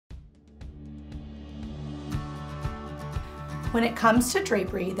When it comes to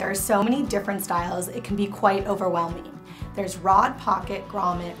drapery, there are so many different styles it can be quite overwhelming. There's rod, pocket,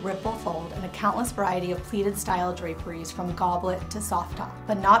 grommet, ripple, fold, and a countless variety of pleated style draperies from goblet to soft top.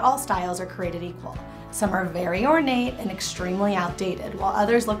 But not all styles are created equal. Some are very ornate and extremely outdated, while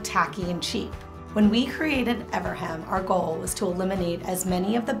others look tacky and cheap. When we created everhem, our goal was to eliminate as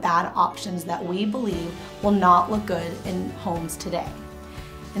many of the bad options that we believe will not look good in homes today.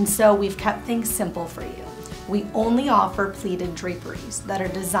 And so we've kept things simple for you. We only offer pleated draperies that are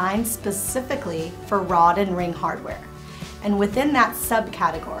designed specifically for rod and ring hardware. And within that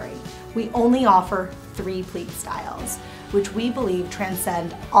subcategory, we only offer 3 pleat styles, which we believe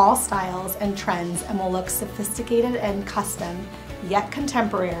transcend all styles and trends and will look sophisticated and custom, yet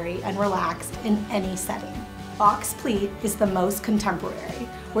contemporary and relaxed in any setting. Box pleat is the most contemporary,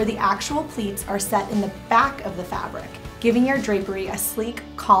 where the actual pleats are set in the back of the fabric, giving your drapery a sleek,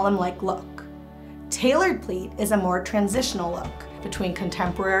 column-like look. Tailored pleat is a more transitional look between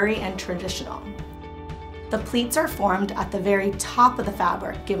contemporary and traditional. The pleats are formed at the very top of the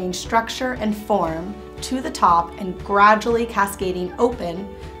fabric, giving structure and form to the top and gradually cascading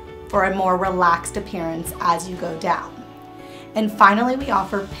open for a more relaxed appearance as you go down. And finally, we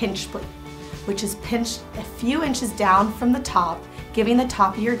offer pinch pleat, which is pinched a few inches down from the top, giving the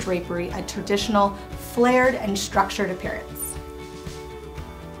top of your drapery a traditional flared and structured appearance.